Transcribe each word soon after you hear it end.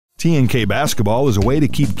T&K Basketball is a way to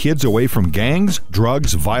keep kids away from gangs,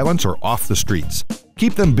 drugs, violence, or off the streets.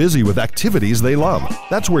 Keep them busy with activities they love.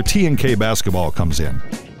 That's where T&K Basketball comes in.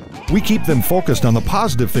 We keep them focused on the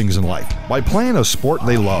positive things in life by playing a sport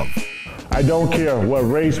they love. I don't care what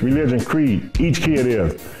race, religion, creed each kid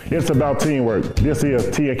is. It's about teamwork. This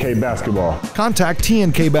is T&K Basketball. Contact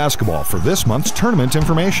T&K Basketball for this month's tournament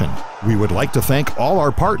information. We would like to thank all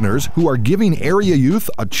our partners who are giving area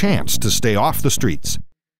youth a chance to stay off the streets.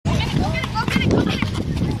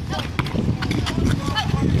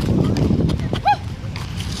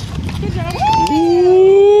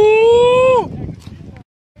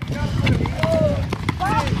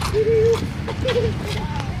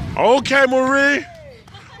 Okay, Marie.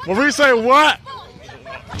 Marie say what?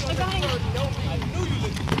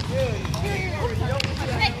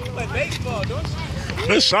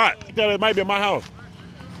 Good shot. It might be in my house.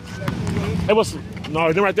 It was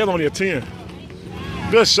no, right there's only a 10.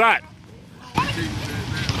 Good shot.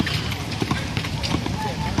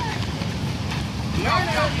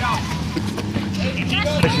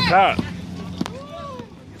 It's shot.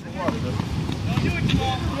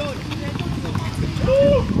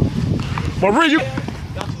 Marie, you.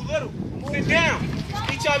 That's too little. Sit down.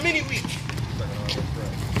 Eat y'all mini wheat.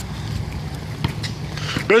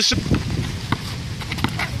 Good shot.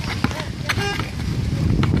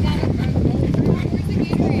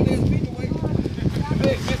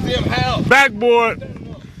 Backboard.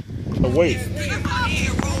 Wait. I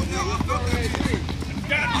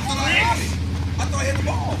thought I hit the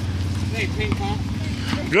ball. Hey, ping pong.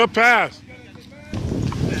 Good pass.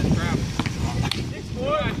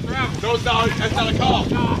 No, that's not a call.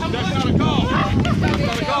 That's not a call. That's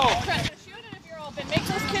not a call. Shoot it if you're open. Make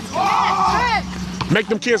those kids commit. Make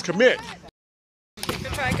them kids commit.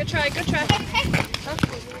 Good try, good try, good try.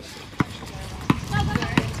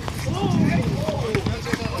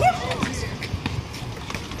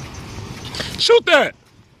 Shoot that.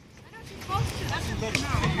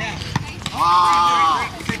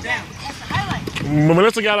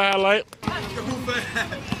 Melissa got a highlight.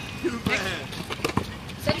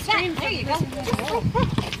 Set the screen. There you go.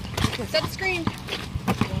 Set the screen.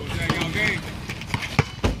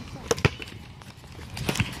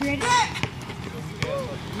 Ready?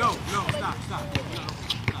 No, stop.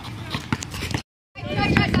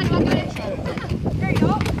 There you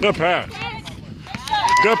go. Good pass.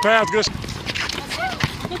 Good pass. Good.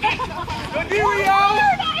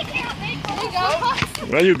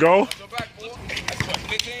 There you go.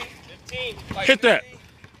 Hit that.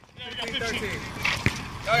 13.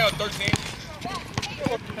 Y'all got 13.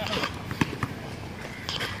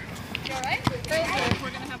 You all right? We're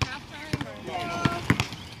going to have halftime?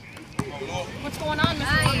 What's going on,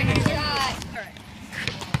 Mr.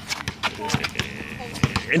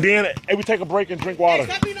 And then we take a break and drink water.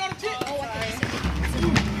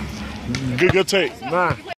 Good take. 9.